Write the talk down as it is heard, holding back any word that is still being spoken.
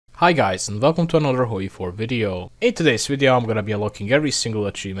Hi guys, and welcome to another Hoi4 video. In today's video I'm gonna be unlocking every single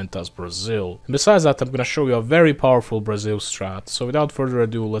achievement as Brazil. And besides that, I'm gonna show you a very powerful Brazil strat. So without further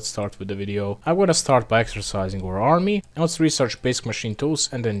ado, let's start with the video. I'm gonna start by exercising our army, and let's research basic machine tools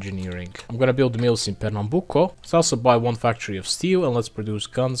and engineering. I'm gonna build mills in Pernambuco. Let's also buy one factory of steel, and let's produce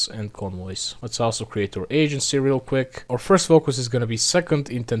guns and convoys. Let's also create our agency real quick. Our first focus is gonna be second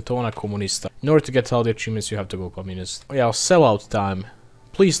Intentona Comunista. In order to get all the achievements, you have to go communist. Oh yeah, sellout time.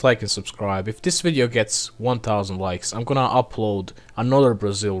 Please like and subscribe. If this video gets 1000 likes, I'm gonna upload another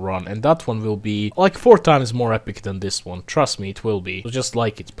Brazil run, and that one will be like 4 times more epic than this one. Trust me, it will be. So just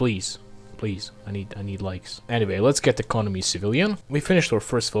like it, please. Please, I need likes. Anyway, let's get economy civilian. We finished our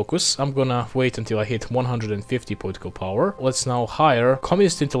first focus. I'm gonna wait until I hit 150 political power. Let's now hire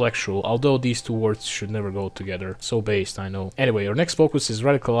communist intellectual, although these two words should never go together. So based, I know. Anyway, our next focus is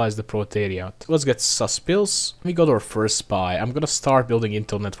radicalize the proletariat. Let's get suspils. We got our first spy. I'm gonna start building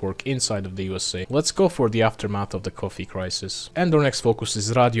intel network inside of the USA. Let's go for the aftermath of the coffee crisis. And our next focus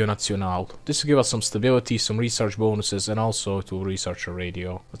is Radio Nacional. This will give us some stability, some research bonuses, and also to research a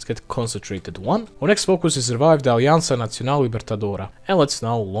radio. Let's get concentrated one. Our next focus is revive the Alianza Nacional Libertadora, and let's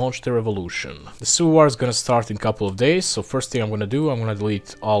now launch the revolution. The civil war is gonna start in a couple of days, so first thing I'm gonna do, I'm gonna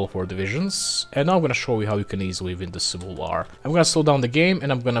delete all of our divisions, and now I'm gonna show you how you can easily win the civil war. I'm gonna slow down the game,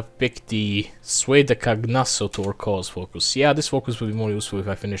 and I'm gonna pick the Sway de Cagnasso to our cause focus. Yeah, this focus would be more useful if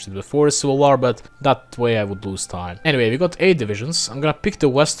I finished it before the civil war, but that way I would lose time. Anyway, we got 8 divisions. I'm gonna pick the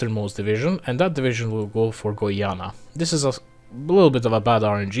westernmost division, and that division will go for Guyana. This is a little bit of a bad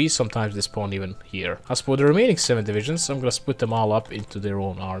RNG, sometimes they spawn even here. As for the remaining 7 divisions, I'm gonna split them all up into their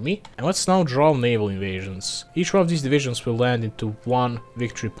own army. And let's now draw naval invasions. Each one of these divisions will land into one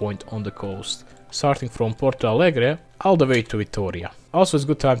victory point on the coast, starting from Porto Alegre all the way to Vitoria. Also, it's a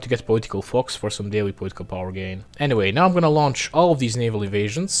good time to get political fox for some daily political power gain. Anyway, now I'm gonna launch all of these naval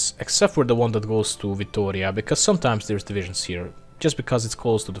invasions, except for the one that goes to Vitoria, because sometimes there's divisions here, just because it's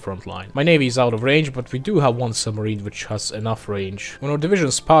close to the front line. My navy is out of range, but we do have one submarine which has enough range. When our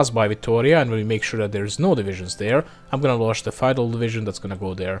divisions pass by Vitoria and when we make sure that there's no divisions there, I'm gonna launch the final division that's gonna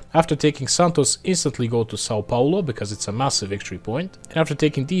go there. After taking Santos, instantly go to Sao Paulo because it's a massive victory point. And after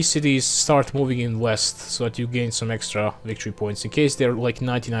taking these cities, start moving in west so that you gain some extra victory points in case they're like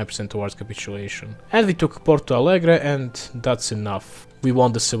 99% towards capitulation. And we took Porto Alegre, and that's enough. We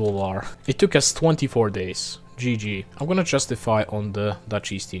won the civil war. It took us 24 days. GG. I'm gonna justify on the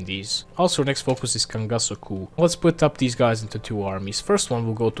Dutch East Indies. Also, next focus is Cangaço coup. Let's split up these guys into 2 armies. First one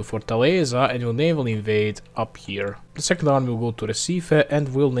will go to Fortaleza and will naval invade up here. The second army will go to Recife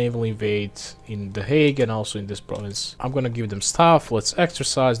and will naval invade in The Hague and also in this province. I'm gonna give them staff, let's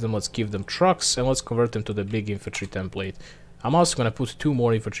exercise them, let's give them trucks, and let's convert them to the big infantry template. I'm also gonna put 2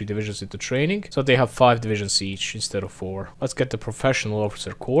 more infantry divisions into training, so they have 5 divisions each instead of 4. Let's get the professional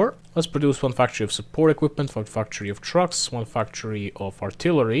officer corps. Let's produce 1 factory of support equipment, 1 factory of trucks, 1 factory of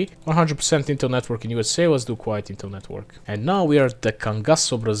artillery, 100% intel network in USA. Let's do quiet intel network. And now we are at the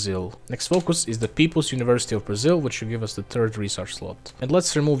Cangaço, Brazil. Next focus is the People's University of Brazil, which will give us the 3rd research slot. And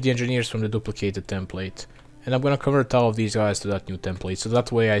let's remove the engineers from the duplicated template. And I'm gonna convert all of these guys to that new template, so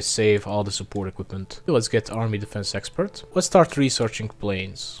that way I save all the support equipment. Let's get army defense expert. Let's start researching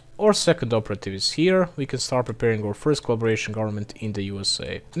planes. Our second operative is here. We can start preparing our first collaboration government in the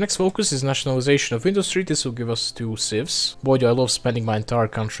USA. The next focus is nationalization of industry. This will give us 2 civs. Boy, do I love spending my entire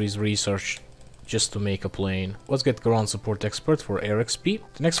country's research just to make a plane. Let's get ground support expert for air XP.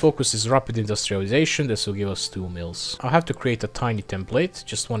 The next focus is rapid industrialization. This will give us 2 mills. I'll have to create a tiny template,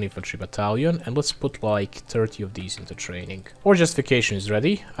 just 1 infantry battalion, and let's put like 30 of these into training. Our justification is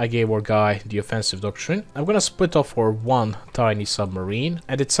ready. I gave our guy the offensive doctrine. I'm gonna split off our 1 tiny submarine,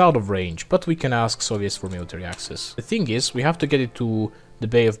 and it's out of range, but we can ask Soviets for military access. The thing is, we have to get it to the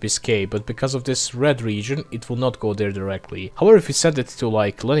Bay of Biscay, but because of this red region, it will not go there directly. However, if we send it to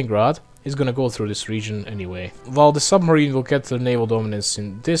like Leningrad, it's gonna go through this region anyway. While the submarine will get the naval dominance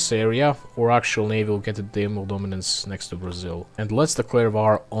in this area, our actual navy will get the naval dominance next to Brazil. And let's declare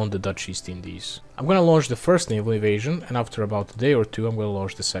war on the Dutch East Indies. I'm gonna launch the first naval invasion, and after about a day or 2, I'm gonna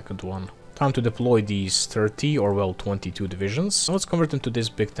launch the second one. Time to deploy these 30 or well 22 divisions. Let's convert them to this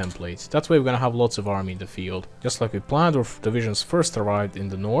big template. That way we're gonna have lots of army in the field. Just like we planned, our divisions first arrived in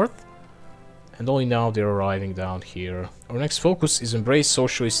the north, and only now they're arriving down here. Our next focus is embrace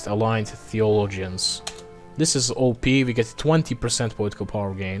socialist aligned theologians. This is OP, we get 20% political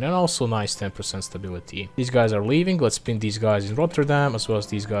power gain and also nice 10% stability. These guys are leaving, let's pin these guys in Rotterdam as well as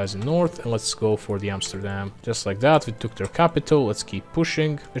these guys in North, and let's go for the Amsterdam. Just like that, we took their capital, let's keep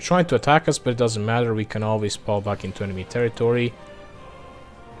pushing. They're trying to attack us, but it doesn't matter, we can always fall back into enemy territory.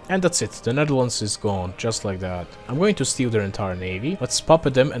 And that's it, the Netherlands is gone, just like that. I'm going to steal their entire navy. Let's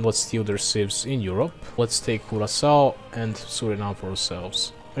puppet them and let's steal their civs in Europe. Let's take Curaçao and Suriname for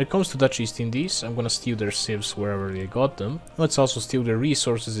ourselves. When it comes to Dutch East Indies, I'm gonna steal their civs wherever they got them. Let's also steal their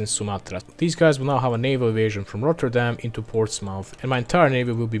resources in Sumatra. These guys will now have a naval invasion from Rotterdam into Portsmouth, and my entire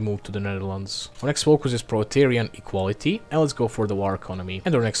navy will be moved to the Netherlands. Our next focus is proletarian equality, and let's go for the war economy.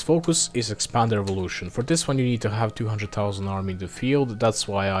 And our next focus is expand revolution. For this one you need to have 200,000 army in the field, that's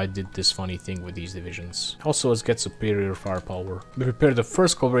why I did this funny thing with these divisions. Also, let's get superior firepower. We prepared the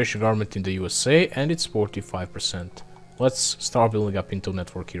first collaboration government in the USA, and it's 45%. Let's start building up Intel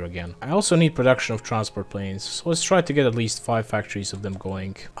network here again. I also need production of transport planes, so let's try to get at least 5 factories of them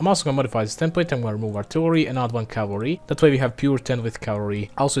going. I'm also going to modify this template. I'm going to remove artillery and add 1 cavalry. That way we have pure 10 with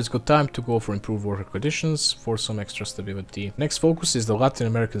cavalry. Also, it's good time to go for improved worker conditions for some extra stability. Next focus is the Latin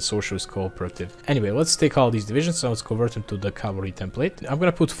American Socialist Cooperative. Anyway, let's take all these divisions and let's convert them to the cavalry template. I'm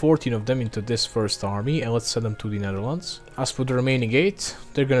going to put 14 of them into this first army and let's send them to the Netherlands. As for the remaining 8,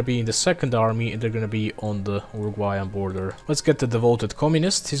 they're going to be in the second army and they're going to be on the Uruguayan border. Let's get the devoted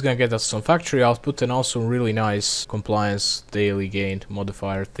communist. He's gonna get us some factory output and also really nice compliance daily gain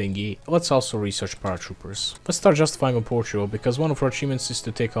modifier thingy. Let's also research paratroopers. Let's start justifying on Portugal because one of our achievements is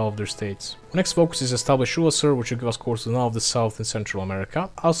to take all of their states. Our next focus is establish USSR, which will give us courses in all of the South and Central America.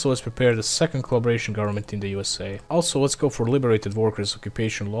 Also, let's prepare the second collaboration government in the USA. Also, let's go for liberated workers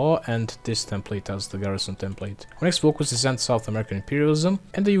occupation law and this template as the garrison template. Our next focus is end South American imperialism,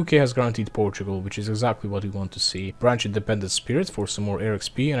 and the UK has guaranteed Portugal, which is exactly what we want to see. Branch independent spirit for some more air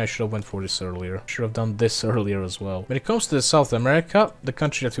XP, and I should have went for this earlier. Should have done this earlier as well. When it comes to the South America, the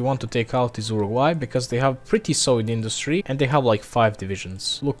country that we want to take out is Uruguay because they have pretty solid industry and they have like 5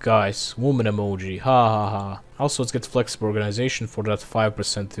 divisions. Look guys, woman emoji, ha ha ha. Also, let's get flexible organization for that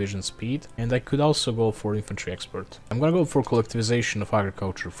 5% division speed, and I could also go for infantry expert. I'm gonna go for collectivization of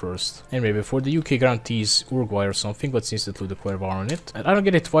agriculture first. Anyway, before the UK guarantees Uruguay or something, let's instantly declare war on it. And I don't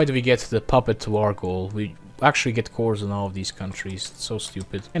get it, why do we get the puppet war goal? We actually get cores in all of these countries. It's so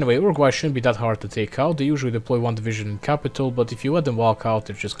stupid. Anyway, Uruguay shouldn't be that hard to take out. They usually deploy 1 division in capital, but if you let them walk out,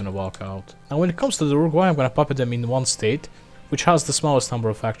 they're just gonna walk out. Now, when it comes to the Uruguay, I'm gonna puppet them in 1 state, which has the smallest number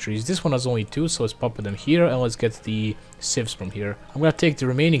of factories. This one has only 2, so let's puppet them here, and let's get the civs from here. I'm gonna take the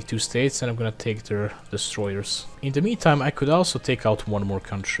remaining 2 states, and I'm gonna take their destroyers. In the meantime, I could also take out 1 more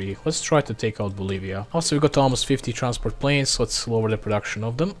country. Let's try to take out Bolivia. Also, we got almost 50 transport planes, let's lower the production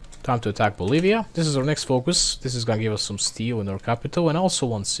of them. Time to attack Bolivia. This is our next focus. This is gonna give us some steel in our capital and also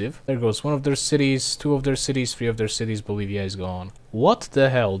 1 civ. There goes 1 of their cities, 2 of their cities, 3 of their cities. Bolivia is gone. What the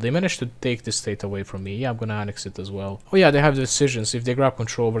hell? They managed to take this state away from me. Yeah, I'm gonna annex it as well. Oh yeah, they have the decisions. If they grab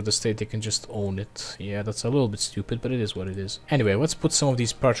control over the state, they can just own it. Yeah, that's a little bit stupid, but it is what it is. Anyway, let's put some of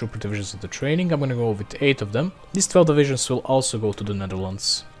these paratrooper divisions into training. I'm gonna go with 8 of them. These 12 divisions will also go to the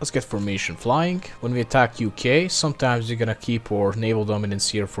Netherlands. Let's get formation flying. When we attack UK, sometimes we're gonna keep our naval dominance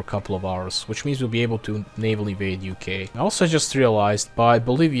here for a couple of hours, which means we'll be able to naval invade UK. I also just realized by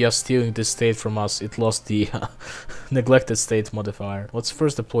Bolivia stealing this state from us, it lost the neglected state modifier. Let's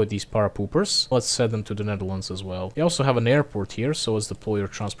first deploy these parapoopers. Let's send them to the Netherlands as well. We also have an airport here, so let's deploy our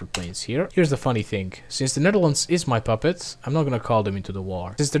transport planes here. Here's the funny thing. Since the Netherlands is my puppet, I'm not gonna call them into the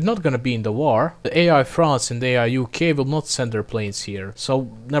war. Since they're not gonna be in the war, the AI France and the AI UK will not send their planes here,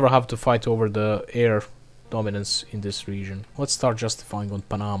 so never have to fight over the air dominance in this region. Let's start justifying on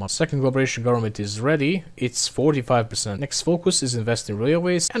Panama. Second collaboration government is ready. It's 45%. Next focus is invest in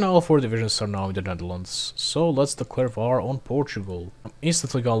railways, and all 4 divisions are now in the Netherlands. So let's declare war on Portugal. I'm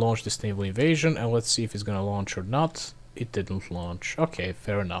instantly gonna launch this naval invasion, and let's see if it's gonna launch or not. It didn't launch. Okay,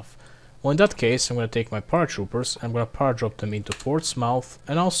 fair enough. Well, in that case, I'm going to take my paratroopers, I'm going to paradrop them into Portsmouth,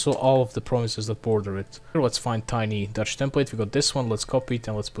 and also all of the provinces that border it. Here, let's find tiny Dutch template. We got this one, let's copy it,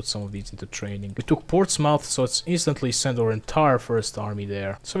 and let's put some of these into training. We took Portsmouth, so let's instantly send our entire first army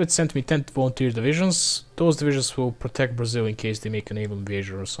there. So it sent me 10 volunteer divisions. Those divisions will protect Brazil in case they make a naval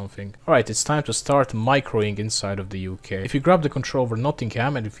invasion or something. Alright, it's time to start microing inside of the UK. If you grab the control over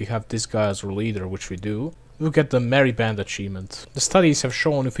Nottingham, and if we have this guy as our leader, which we do, we'll get the Merry Band achievement. The studies have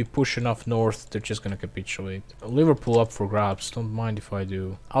shown if we push enough north, they're just gonna capitulate. Liverpool up for grabs, don't mind if I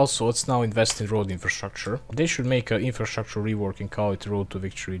do. Also, let's now invest in road infrastructure. They should make an infrastructure rework and call it Road to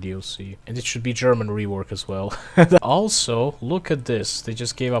Victory DLC. And it should be German rework as well. Also, look at this. They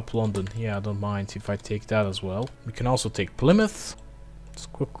just gave up London. Yeah, I don't mind if I take that as well. We can also take Plymouth. Let's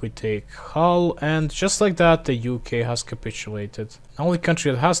quickly take Hull, and just like that, the UK has capitulated. The only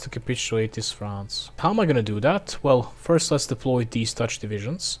country that has to capitulate is France. How am I gonna do that? Well, first let's deploy these Dutch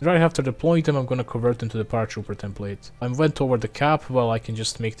divisions. Right after deploying them, I'm gonna convert them to the paratrooper template. I went over the cap. Well, I can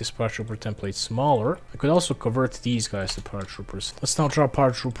just make this paratrooper template smaller. I could also convert these guys to paratroopers. Let's now draw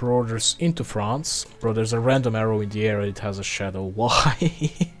paratrooper orders into France. Bro, there's a random arrow in the air and it has a shadow.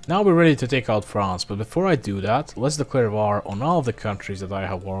 Why? Now we're ready to take out France, but before I do that, let's declare war on all of the countries that I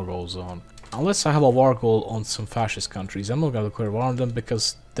have war goals on. Unless I have a war goal on some fascist countries, I'm not gonna declare war on them,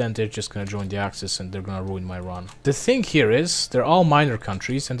 because then they're just gonna join the Axis and they're gonna ruin my run. The thing here is, they're all minor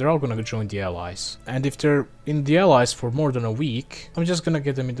countries and they're all gonna join the Allies. And if they're in the Allies for more than a week, I'm just gonna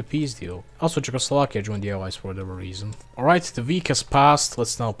get them in the peace deal. Also, Czechoslovakia joined the Allies for whatever reason. Alright, the week has passed,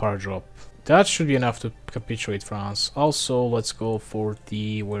 let's now paradrop. That should be enough to capitulate France. Also, let's go for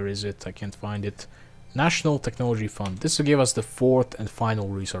the... where is it? I can't find it. National Technology Fund. This will give us the 4th and final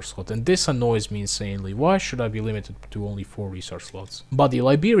resource slot, and this annoys me insanely. Why should I be limited to only 4 resource slots? Buddy,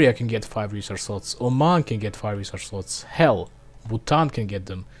 Liberia can get 5 resource slots, Oman can get 5 resource slots, hell, Bhutan can get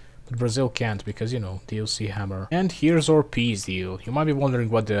them, but Brazil can't because, you know, DLC hammer. And here's our peace deal. You might be wondering,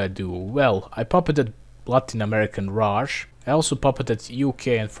 what did I do? Well, I puppeted Latin American Raj. I also puppeted UK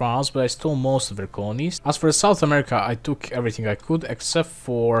and France, but I stole most of their colonies. As for South America, I took everything I could except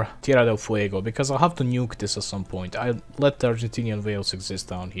for Tierra del Fuego, because I'll have to nuke this at some point. I let the Argentinian whales exist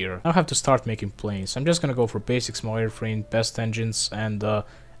down here. Now I have to start making planes. I'm just gonna go for basic small airframe, best engines, and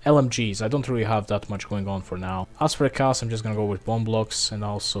LMGs. I don't really have that much going on for now. As for the cast, I'm just gonna go with bomb blocks and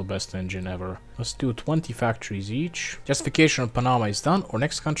also best engine ever. Let's do 20 factories each. Justification of Panama is done. Our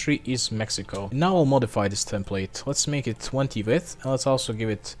next country is Mexico. Now I'll modify this template. Let's make it 20 width, and let's also give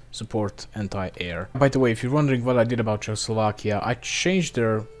it support anti-air. By the way, if you're wondering what I did about Czechoslovakia, I changed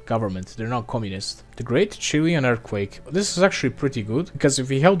their government. They're now communist. The Great Chilean Earthquake. This is actually pretty good, because if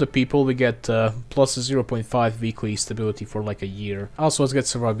we help the people, we get plus 0.5 weekly stability for like a year. Also, let's get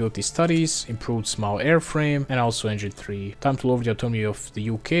survivability studies, improved small airframe, and also engine 3. Time to lower the autonomy of the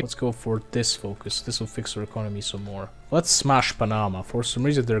UK. Let's go for this focus. This will fix our economy some more. Let's smash Panama. For some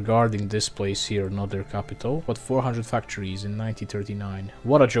reason they're guarding this place here, not their capital. But 400 factories in 1939.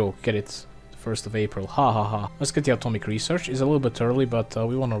 What a joke. Get it? 1st of April. Ha ha ha. Let's get the atomic research. It's a little bit early, but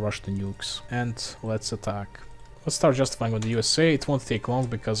we want to rush the nukes. And let's attack. Let's start justifying on the USA. It won't take long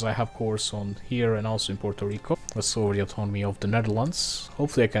because I have cores on here and also in Puerto Rico. Let's lower the autonomy of the Netherlands.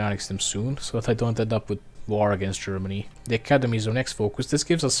 Hopefully I can annex them soon, so that I don't end up with war against Germany. The Academy is our next focus. This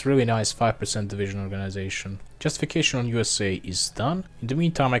gives us really nice 5% division organization. Justification on USA is done. In the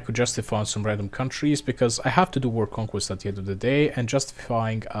meantime, I could justify on some random countries because I have to do war conquest at the end of the day, and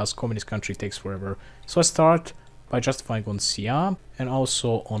justifying as communist country takes forever. So I start by justifying on Siam and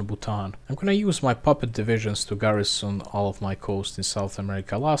also on Bhutan. I'm gonna use my puppet divisions to garrison all of my coast in South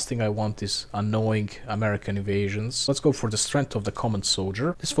America. Last thing I want is annoying American invasions. Let's go for the strength of the common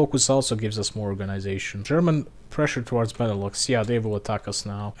soldier. This focus also gives us more organization. German pressure towards Benelux. Yeah, they will attack us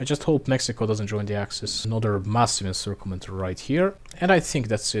now. I just hope Mexico doesn't join the Axis. Another massive encirclement right here. And I think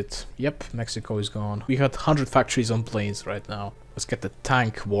that's it. Yep, Mexico is gone. We had 100 factories on planes right now. Let's get the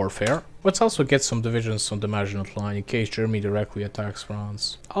tank warfare. Let's also get some divisions on the Maginot Line in case Germany directly attacks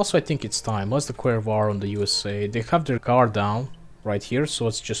France. Also, I think it's time. Let's declare war on the USA. They have their guard down right here, so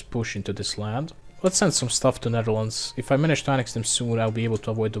let's just push into this land. Let's send some stuff to Netherlands. If I manage to annex them soon, I'll be able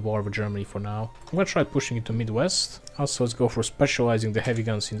to avoid the war with Germany for now. I'm gonna try pushing into Midwest. Also, let's go for specializing the heavy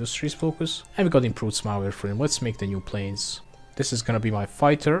guns industries focus. And we got improved small airframe. Let's make the new planes. This is gonna be my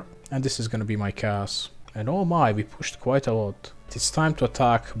fighter, and this is gonna be my CAS. And oh my, we pushed quite a lot. It's time to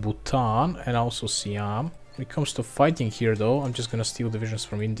attack Bhutan and also Siam. When it comes to fighting here though, I'm just gonna steal divisions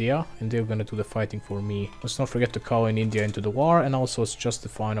from India and they're gonna do the fighting for me. Let's not forget to call in India into the war, and also let's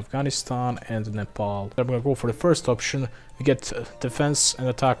justify in Afghanistan and Nepal. I'm gonna go for the first option. We get defense and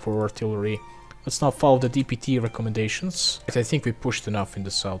attack for artillery. Let's now follow the DPT recommendations. I think we pushed enough in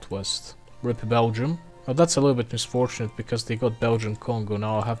the southwest. RIP Belgium. Well, that's a little bit misfortunate because they got Belgian Congo.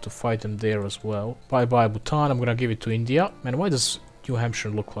 Now I'll have to fight them there as well. Bye bye Bhutan. I'm gonna give it to India. Man, why does New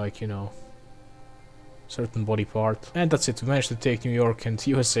Hampshire look like, you know, certain body part? And that's it. We managed to take New York and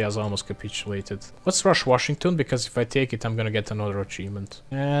USA has almost capitulated. Let's rush Washington because if I take it, I'm gonna get another achievement.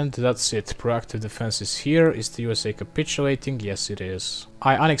 And that's it. Proactive defense is here. Is the USA capitulating? Yes, it is.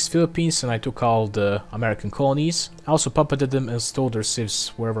 I annexed Philippines and I took all the American colonies. I also puppeted them and stole their civs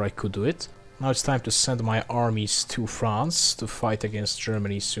wherever I could do it. Now it's time to send my armies to France to fight against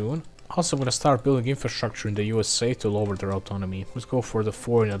Germany soon. Also, I'm gonna start building infrastructure in the USA to lower their autonomy. Let's go for the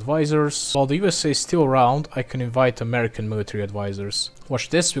foreign advisors. While the USA is still around, I can invite American military advisors. Watch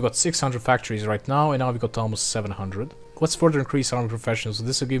this, we got 600 factories right now, and now we got almost 700. Let's further increase army professionals, so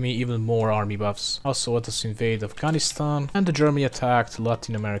this will give me even more army buffs. Also, let us invade Afghanistan, and the Germany attacked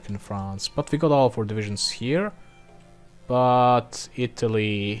Latin America and France. But we got all of our divisions here. But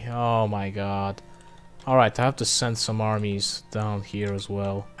Italy, oh my god. Alright, I have to send some armies down here as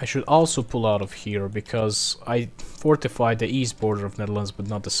well. I should also pull out of here because I fortified the east border of Netherlands but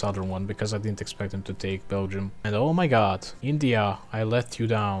not the southern one because I didn't expect them to take Belgium. And oh my god, India, I let you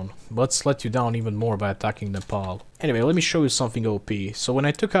down. Let's let you down even more by attacking Nepal. Anyway, let me show you something OP. So when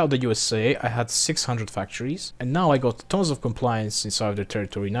I took out the USA, I had 600 factories, and now I got tons of compliance inside their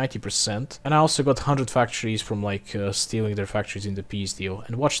territory, 90%, and I also got 100 factories from like stealing their factories in the peace deal.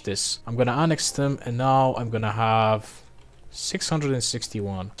 And watch this, I'm gonna annex them, and now I'm gonna have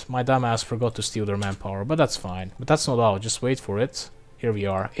 661. My dumb ass forgot to steal their manpower, but that's fine. But that's not all, just wait for it. Here we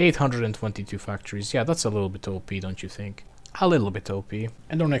are, 822 factories. Yeah, that's a little bit OP, don't you think? A little bit OP.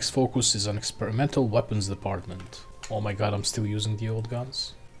 And our next focus is on experimental weapons department. Oh my god, I'm still using the old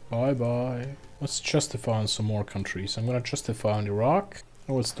guns. Bye bye. Let's justify on some more countries. I'm gonna justify on Iraq.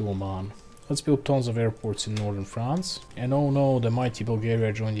 Oh, let's do Oman. Let's build tons of airports in northern France. And oh no, the mighty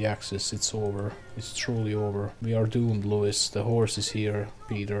Bulgaria joined the Axis. It's over. It's truly over. We are doomed, Louis. The horse is here,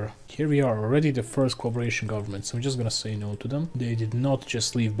 Peter. Here we are, already the first collaboration government, so I'm just gonna say no to them. They did not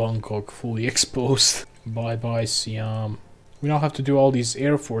just leave Bangkok fully exposed. Bye bye, Siam. We now have to do all these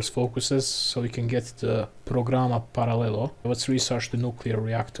Air Force focuses so we can get the Programa Parallelo. Let's research the nuclear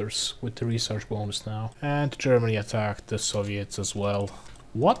reactors with the research bonus now. And Germany attacked the Soviets as well.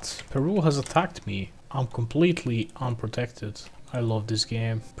 What? Peru has attacked me. I'm completely unprotected. I love this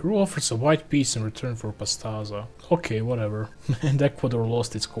game. Peru offers a white piece in return for Pastaza. Okay, whatever. And Ecuador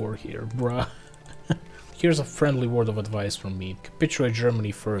lost its core here, bruh. Here's a friendly word of advice from me. Capitulate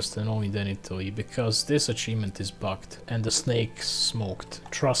Germany first and only then Italy, because this achievement is bugged and the snake smoked.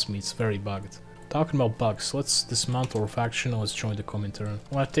 Trust me, it's very bugged. Talking about bugs, let's dismantle our faction and let's join the Comintern.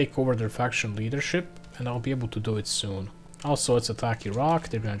 I want to take over their faction leadership and I'll be able to do it soon. Also, let's attack Iraq,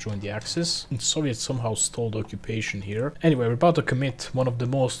 they're gonna join the Axis. And Soviets somehow stole the occupation here. Anyway, we're about to commit one of the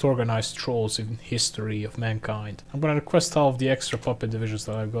most organized trolls in history of mankind. I'm gonna request all of the extra puppet divisions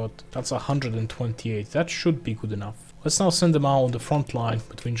that I've got. That's 128, that should be good enough. Let's now send them out on the front line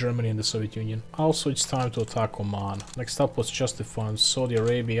between Germany and the Soviet Union. Also, it's time to attack Oman. Next up, let's justify on Saudi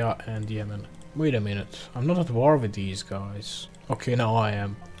Arabia and Yemen. Wait a minute, I'm not at war with these guys. Okay, now I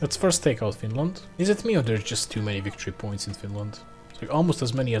am. Let's first take out Finland. Is it me or there's just too many victory points in Finland? It's like almost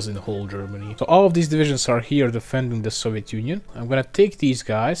as many as in the whole Germany. So all of these divisions are here defending the Soviet Union. I'm gonna take these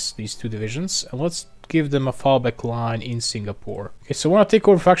guys, these two divisions, and let's give them a fallback line in Singapore. Okay, so I want to take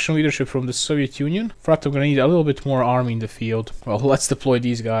over faction leadership from the Soviet Union. For that I'm gonna need a little bit more army in the field. Well, let's deploy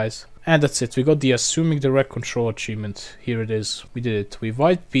these guys. And that's it, we got the assuming direct control achievement. Here it is, we did it. We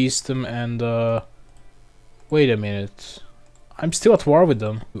white pieced them and wait a minute. I'm still at war with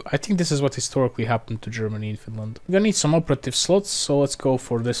them. I think this is what historically happened to Germany and Finland. We're gonna need some operative slots, so let's go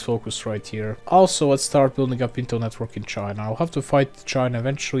for this focus right here. Also, let's start building up Intel network in China. I'll have to fight China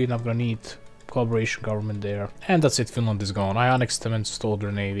eventually, and I'm gonna need collaboration government there. And that's it, Finland is gone. I annexed them and stole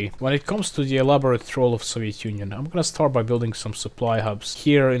their navy. When it comes to the elaborate troll of Soviet Union, I'm gonna start by building some supply hubs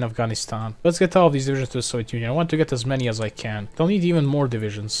here in Afghanistan. Let's get all of these divisions to the Soviet Union. I want to get as many as I can. They'll need even more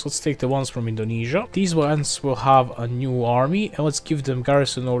divisions. Let's take the ones from Indonesia. These ones will have a new army, and let's give them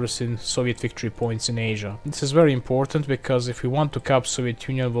garrison orders in Soviet victory points in Asia. This is very important because if we want to cap Soviet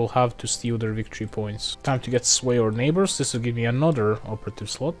Union, we'll have to steal their victory points. Time to get sway our neighbors. This will give me another operative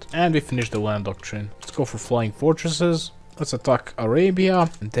slot. And we finish the land doctrine. Let's go for flying fortresses. Let's attack Arabia.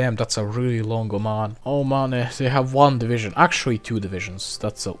 And damn, that's a really long Oman. Oman, they have one division. Actually, two divisions.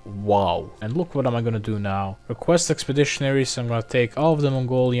 That's a wow. And look what am I gonna do now. Request expeditionaries. I'm gonna take all of the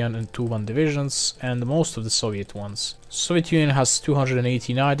Mongolian and Tuvan divisions and most of the Soviet ones. Soviet Union has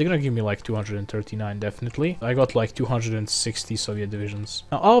 289. They're gonna give me like 239 definitely. I got like 260 Soviet divisions.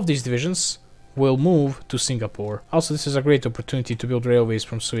 Now all of these divisions will move to Singapore. Also, this is a great opportunity to build railways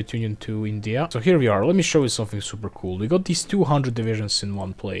from Soviet Union to India. So here we are. Let me show you something super cool. We got these 200 divisions in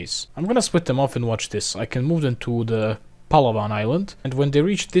one place. I'm gonna split them off and watch this. I can move them to the Palawan Island, and when they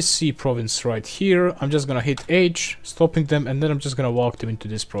reach this sea province right here, I'm just gonna hit H, stopping them, and then I'm just gonna walk them into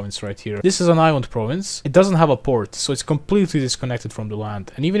this province right here. This is an island province. It doesn't have a port, so it's completely disconnected from the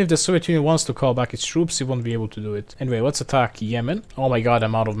land. And even if the Soviet Union wants to call back its troops, it won't be able to do it. Anyway, let's attack Yemen. Oh my god,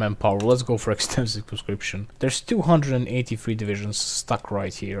 I'm out of manpower. Let's go for extensive conscription. There's 283 divisions stuck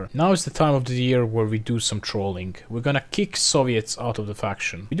right here. Now is the time of the year where we do some trolling. We're gonna kick Soviets out of the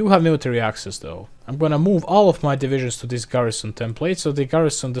faction. We do have military access though. I'm gonna move all of my divisions to this garrison template, so they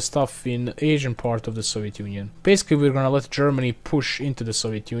garrison the stuff in Asian part of the Soviet Union. Basically, we're gonna let Germany push into the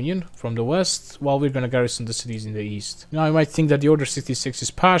Soviet Union from the west, while we're gonna garrison the cities in the east. Now, you might think that the Order 66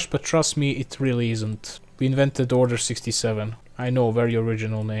 is patched, but trust me, it really isn't. We invented Order 67. I know, very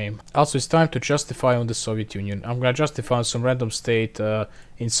original name. Also, it's time to justify on the Soviet Union. I'm gonna justify on some random state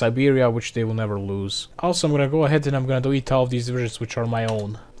in Siberia, which they will never lose. Also, I'm gonna go ahead and I'm gonna delete all of these divisions which are my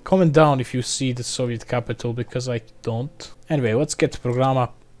own. Comment down if you see the Soviet capital, because I don't. Anyway, let's get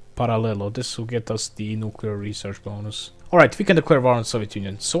Programa Paralelo. This will get us the nuclear research bonus. Alright, we can declare war on the Soviet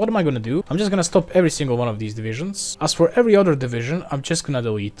Union. So what am I gonna do? I'm just gonna stop every single one of these divisions. As for every other division, I'm just gonna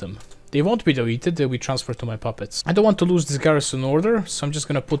delete them. They won't be deleted, they'll be transferred to my puppets. I don't want to lose this garrison order, so I'm just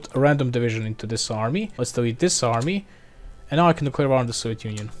gonna put a random division into this army. Let's delete this army. And now I can declare war on the Soviet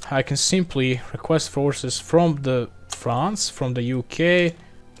Union. I can simply request forces from France, from the UK,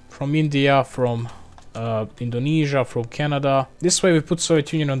 from India, from Indonesia, from Canada. This way we put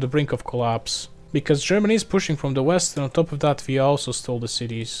Soviet Union on the brink of collapse. Because Germany is pushing from the west, and on top of that we also stole the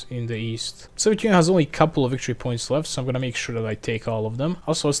cities in the east. Soviet Union has only a couple of victory points left, so I'm gonna make sure that I take all of them.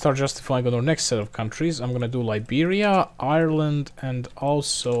 Also, I'll start justifying on our next set of countries. I'm gonna do Liberia, Ireland, and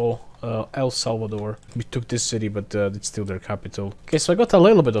also El Salvador. We took this city, but it's still their capital. Okay, so I got a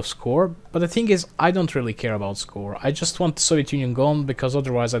little bit of score, but the thing is, I don't really care about score. I just want the Soviet Union gone, because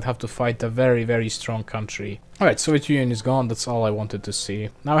otherwise I'd have to fight a very, very strong country. Alright, Soviet Union is gone, that's all I wanted to see.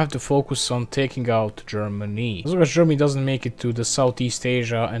 Now I have to focus on taking out Germany. As long as Germany doesn't make it to the Southeast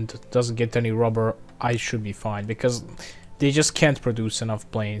Asia and doesn't get any rubber, I should be fine, because they just can't produce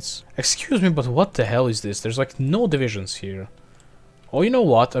enough planes. Excuse me, but what the hell is this? There's like no divisions here. Oh, you know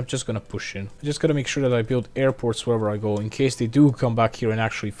what? I'm just gonna push in. I just gotta make sure that I build airports wherever I go. In case they do come back here and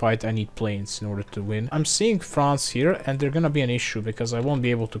actually fight, I need planes in order to win. I'm seeing France here, and they're gonna be an issue because I won't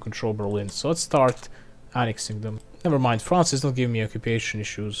be able to control Berlin. So let's start annexing them. Never mind, France is not giving me occupation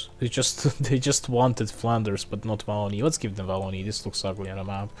issues. They just wanted Flanders, but not Wallonie. Let's give them Wallonie. This looks ugly on a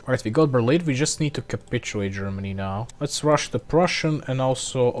map. Alright, we got Berlin. We just need to capitulate Germany now. Let's rush the Prussian and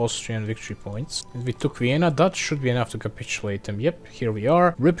also Austrian victory points. If we took Vienna, that should be enough to capitulate them. Yep, here we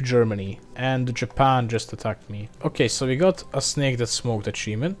are. RIP Germany. And Japan just attacked me. Okay, so we got a snake that smoked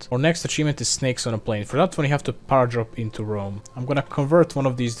achievement. Our next achievement is snakes on a plane. For that one, you have to paradrop into Rome. I'm gonna convert one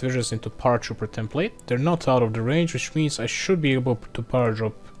of these divisions into paratrooper template. They're not out of the range, which means I should be able to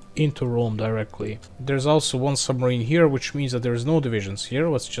paradrop into Rome directly. There's also one submarine here, which means that there's no divisions here.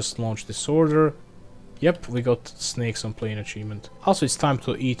 Let's just launch this order. Yep, we got snakes on plane achievement. Also, it's time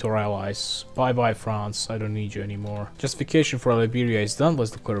to eat our allies. Bye bye France, I don't need you anymore. Justification for Liberia is done,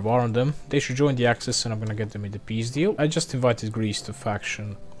 let's declare war on them. They should join the Axis and I'm gonna get them in the peace deal. I just invited Greece to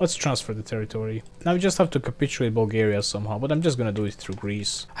faction. Let's transfer the territory. Now we just have to capitulate Bulgaria somehow, but I'm just gonna do it through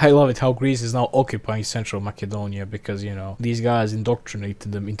Greece. I love it how Greece is now occupying Central Macedonia because, you know, these guys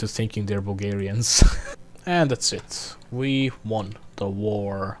indoctrinated them into thinking they're Bulgarians. And that's it. We won the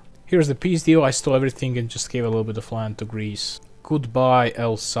war. Here's the peace deal. I stole everything and just gave a little bit of land to Greece. Goodbye,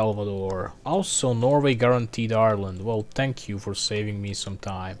 El Salvador. Also, Norway guaranteed Ireland. Well, thank you for saving me some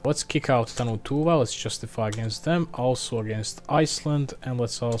time. Let's kick out Vanuatu. Let's justify against them. Also against Iceland. And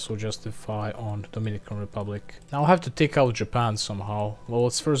let's also justify on Dominican Republic. Now I have to take out Japan somehow. Well,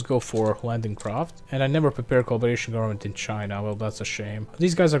 let's first go for landing craft. And I never prepared collaboration government in China. Well, that's a shame.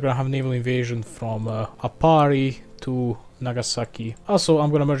 These guys are gonna have naval invasion from Apari to Nagasaki. Also,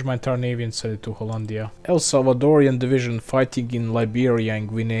 I'm gonna merge my entire navy and send it to Hollandia. El Salvadorian division fighting in Liberia and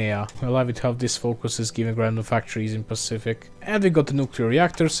Guinea. I love it how this focus is giving random factories in Pacific. And we got the nuclear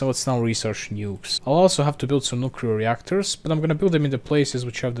reactors, so let's now research nukes. I'll also have to build some nuclear reactors, but I'm gonna build them in the places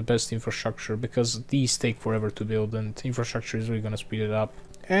which have the best infrastructure, because these take forever to build and infrastructure is really gonna speed it up.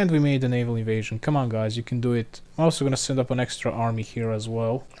 And we made a naval invasion. Come on guys, you can do it. I'm also gonna send up an extra army here as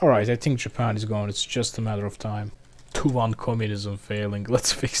well. Alright, I think Japan is gone, it's just a matter of time. 2-1 communism failing,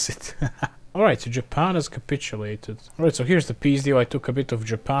 let's fix it. Alright, so Japan has capitulated. Alright, so here's the peace deal. I took a bit of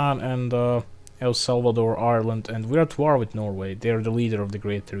Japan and El Salvador, Ireland, and we're at war with Norway. They're the leader of the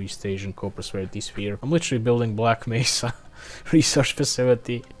Greater East Asian Co-Prosperity Sphere. I'm literally building Black Mesa research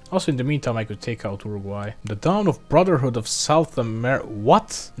facility. Also, in the meantime, I could take out Uruguay. The dawn of Brotherhood of South America.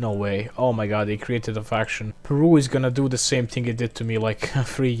 What? No way. Oh my god, they created a faction. Peru is gonna do the same thing it did to me like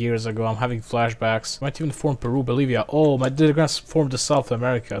 3 years ago. I'm having flashbacks. Might even form Peru, Bolivia. Oh, they're gonna form the South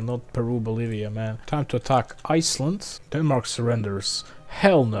America, not Peru, Bolivia, man. Time to attack Iceland. Denmark surrenders.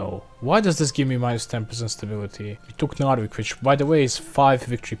 Hell no. Why does this give me minus 10% stability? We took Narvik, which, by the way, is 5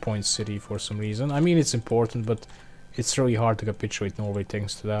 victory point city for some reason. I mean, it's important, but It's really hard to capitulate Norway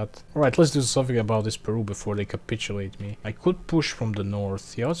thanks to that. Alright, let's do something about this Peru before they capitulate me. I could push from the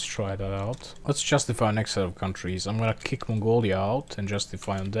north. Yeah, let's try that out. Let's justify our next set of countries. I'm gonna kick Mongolia out and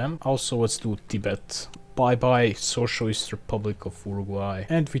justify on them. Also, let's do Tibet. Bye-bye, Socialist Republic of Uruguay.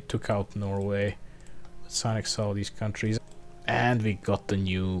 And we took out Norway. Let's annex all these countries. And we got the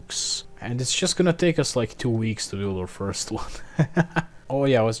nukes. And it's just gonna take us like 2 weeks to build our first one. Oh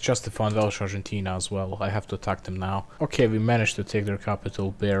yeah, let's justify on Welsh Argentina as well. I have to attack them now. Okay, we managed to take their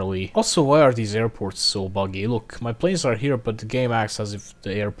capital, barely. Also, why are these airports so buggy? Look, my planes are here, but the game acts as if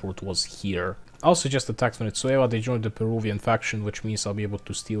the airport was here. Also just attacked Venezuela. They joined the Peruvian faction, which means I'll be able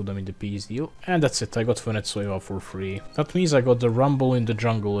to steal them in the peace deal. And that's it, I got Venezuela for free. That means I got the Rumble in the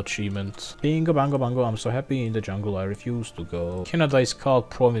Jungle achievement. Bingo bango bango, I'm so happy in the jungle, I refuse to go. Canada is called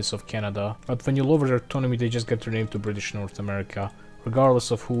Province of Canada, but when you lower their autonomy, they just get renamed to British North America, regardless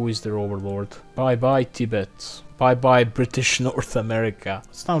of who is their overlord. Bye bye Tibet. Bye bye British North America.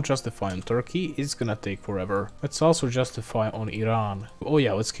 Let's now justify on Turkey. It's gonna take forever. Let's also justify on Iran. Oh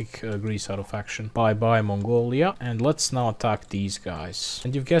yeah, let's kick Greece out of action. Bye bye Mongolia. And let's now attack these guys.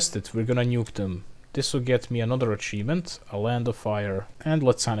 And you've guessed it, we're gonna nuke them. This will get me another achievement, a Land of Fire. And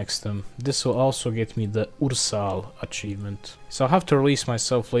let's annex them. This will also get me the Ursal achievement. So I'll have to release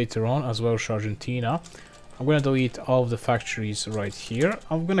myself later on as well as Argentina. I'm gonna delete all of the factories right here.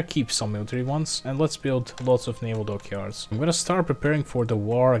 I'm gonna keep some military ones, and let's build lots of naval dockyards. I'm gonna start preparing for the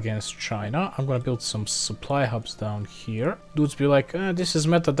war against China. I'm gonna build some supply hubs down here. Dudes be like, this is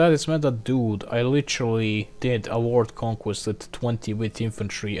meta, that is meta. Dude, I literally did a world conquest with 20 with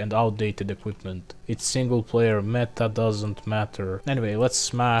infantry and outdated equipment. It's single player, meta doesn't matter. Anyway, let's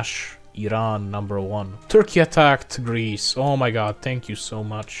smash Iran #1. Turkey attacked Greece. Oh my god, thank you so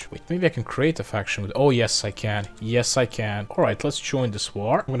much. Wait, maybe I can create a faction with... Oh yes, I can. Yes, I can. Alright, let's join this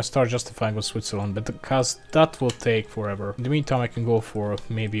war. I'm gonna start justifying with Switzerland, but because that will take forever. In the meantime, I can go for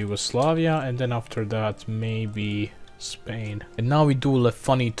maybe Yugoslavia, and then after that, maybe Spain. And now we do a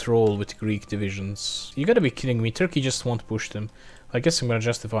funny troll with Greek divisions. You gotta be kidding me, Turkey just won't push them. I guess I'm gonna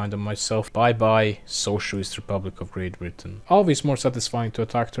justify them myself. Bye bye, Socialist Republic of Great Britain. Always more satisfying to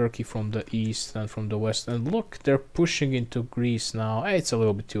attack Turkey from the east than from the west. And look, they're pushing into Greece now. It's a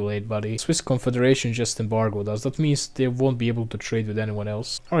little bit too late, buddy. Swiss Confederation just embargoed us. That means they won't be able to trade with anyone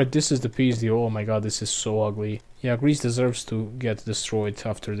else. Alright, this is the peace deal. Oh my god, this is so ugly. Yeah, Greece deserves to get destroyed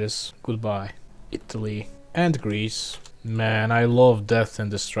after this. Goodbye. Italy. And Greece. Man, I love death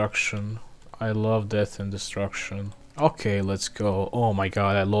and destruction. I love death and destruction. Okay, let's go. Oh my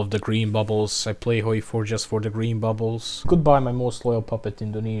god, I love the green bubbles. I play Hoi 4 just for the green bubbles. Goodbye, my most loyal puppet,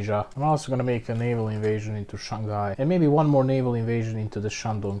 Indonesia. I'm also gonna make a naval invasion into Shanghai. And maybe one more naval invasion into the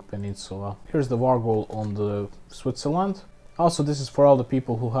Shandong Peninsula. Here's the war goal on the Switzerland. Also, this is for all the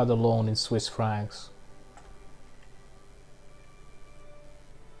people who had a loan in Swiss francs.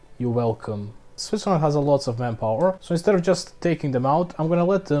 You're welcome. Switzerland has a lots of manpower, so instead of just taking them out, I'm gonna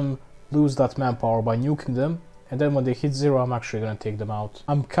let them lose that manpower by nuking them. And then when they hit 0, I'm actually gonna take them out.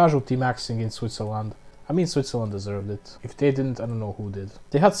 I'm casualty maxing in Switzerland. I mean, Switzerland deserved it. If they didn't, I don't know who did.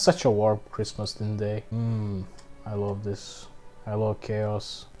 They had such a warm Christmas, didn't they? I love this. I love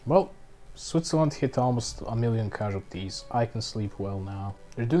chaos. Well, Switzerland hit almost 1 million casualties. I can sleep well now.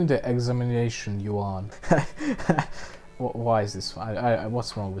 They're doing the examination yuan. Why is this?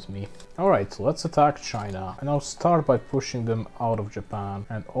 What's wrong with me? Alright, let's attack China. And I'll start by pushing them out of Japan.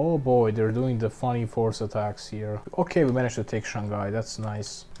 And oh boy, they're doing the funny force attacks here. Okay, we managed to take Shanghai. That's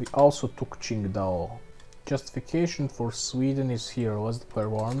nice. We also took Qingdao. Justification for Sweden is here. Let's declare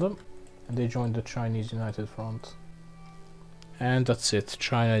war on them. And they joined the Chinese United Front. And that's it.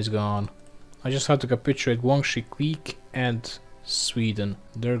 China is gone. I just had to capitulate Guangxi Creek and Sweden.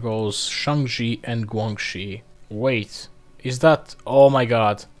 There goes Shangji and Guangxi. Wait, is that... Oh my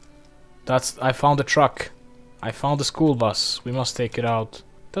god. That's... I found a truck. I found a school bus. We must take it out.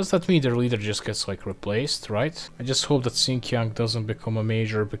 Does that mean their leader just gets like replaced, right? I just hope that Xinjiang doesn't become a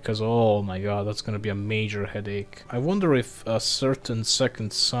major because... Oh my god, that's gonna be a major headache. I wonder if a certain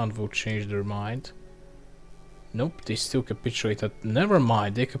second son will change their mind. Nope, they still capitulate at... Never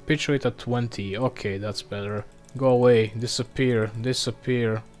mind, they capitulate at 20. Okay, that's better. Go away. Disappear.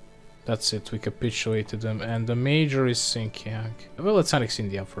 Disappear. That's it, we capitulated them, and the major is Xinjiang. Well, let's annex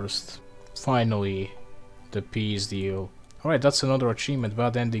India first. Finally, the peace deal. Alright, that's another achievement,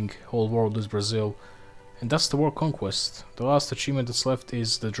 bad ending, whole world is Brazil. And that's the war conquest. The last achievement that's left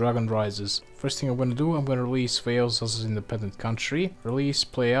is the Dragon Rises. First thing I'm gonna do, I'm gonna release Wales as an independent country. Release,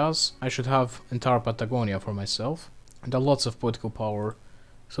 play as. I should have entire Patagonia for myself. And lots of political power.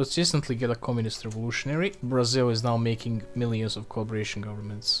 So let's instantly get a communist revolutionary. Brazil is now making millions of collaboration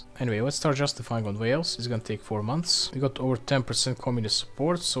governments. Anyway, let's start justifying on Wales. It's gonna take 4 months. We got over 10% communist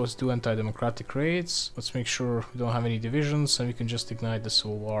support, so let's do anti-democratic raids. Let's make sure we don't have any divisions and we can just ignite the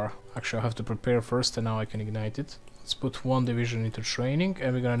civil war. Actually, I have to prepare first and now I can ignite it. Let's put 1 division into training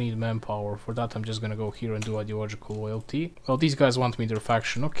and we're gonna need manpower. For that I'm just gonna go here and do ideological loyalty. Well, these guys want me their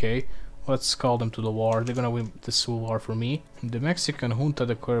faction, okay. Let's call them to the war. They're gonna win the civil war for me. The Mexican junta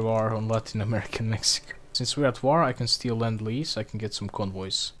declared war on Latin American Mexico. Since we're at war, I can steal Lend-Lease, I can get some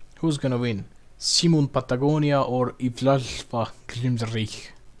convoys. Who's gonna win? Simon Patagonia or Ivlalfa Grimsreich?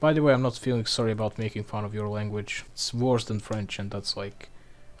 By the way, I'm not feeling sorry about making fun of your language. It's worse than French and that's like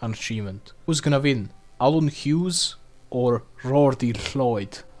an achievement. Who's gonna win? Alun Hughes or Rordi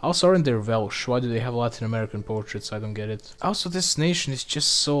Lloyd? Also, aren't they Welsh? Why do they have Latin American portraits? I don't get it. Also, this nation is just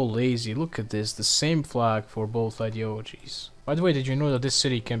so lazy. Look at this, the same flag for both ideologies. By the way, did you know that this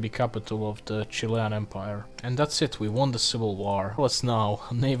city can be capital of the Chilean Empire? And that's it, we won the Civil War. Let's now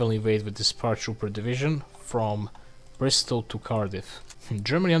naval invade with this paratrooper division from Bristol to Cardiff.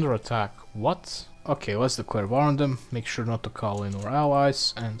 Germany under attack. What? Okay, let's declare war on them, make sure not to call in our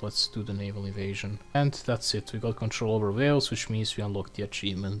allies, and let's do the naval invasion. And that's it, we got control over Wales, which means we unlocked the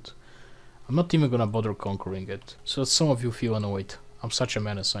achievement. I'm not even gonna bother conquering it, so that some of you feel annoyed. I'm such a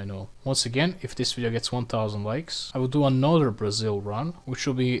menace, I know. Once again, if this video gets 1000 likes, I will do another Brazil run, which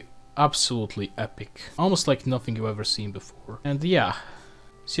will be absolutely epic. Almost like nothing you've ever seen before. And yeah,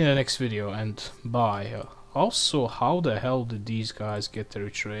 see you in the next video, and bye. Also, how the hell did these guys get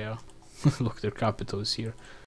Eritrea? Look, their capital is here.